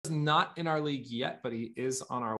not in our league yet, but he is on our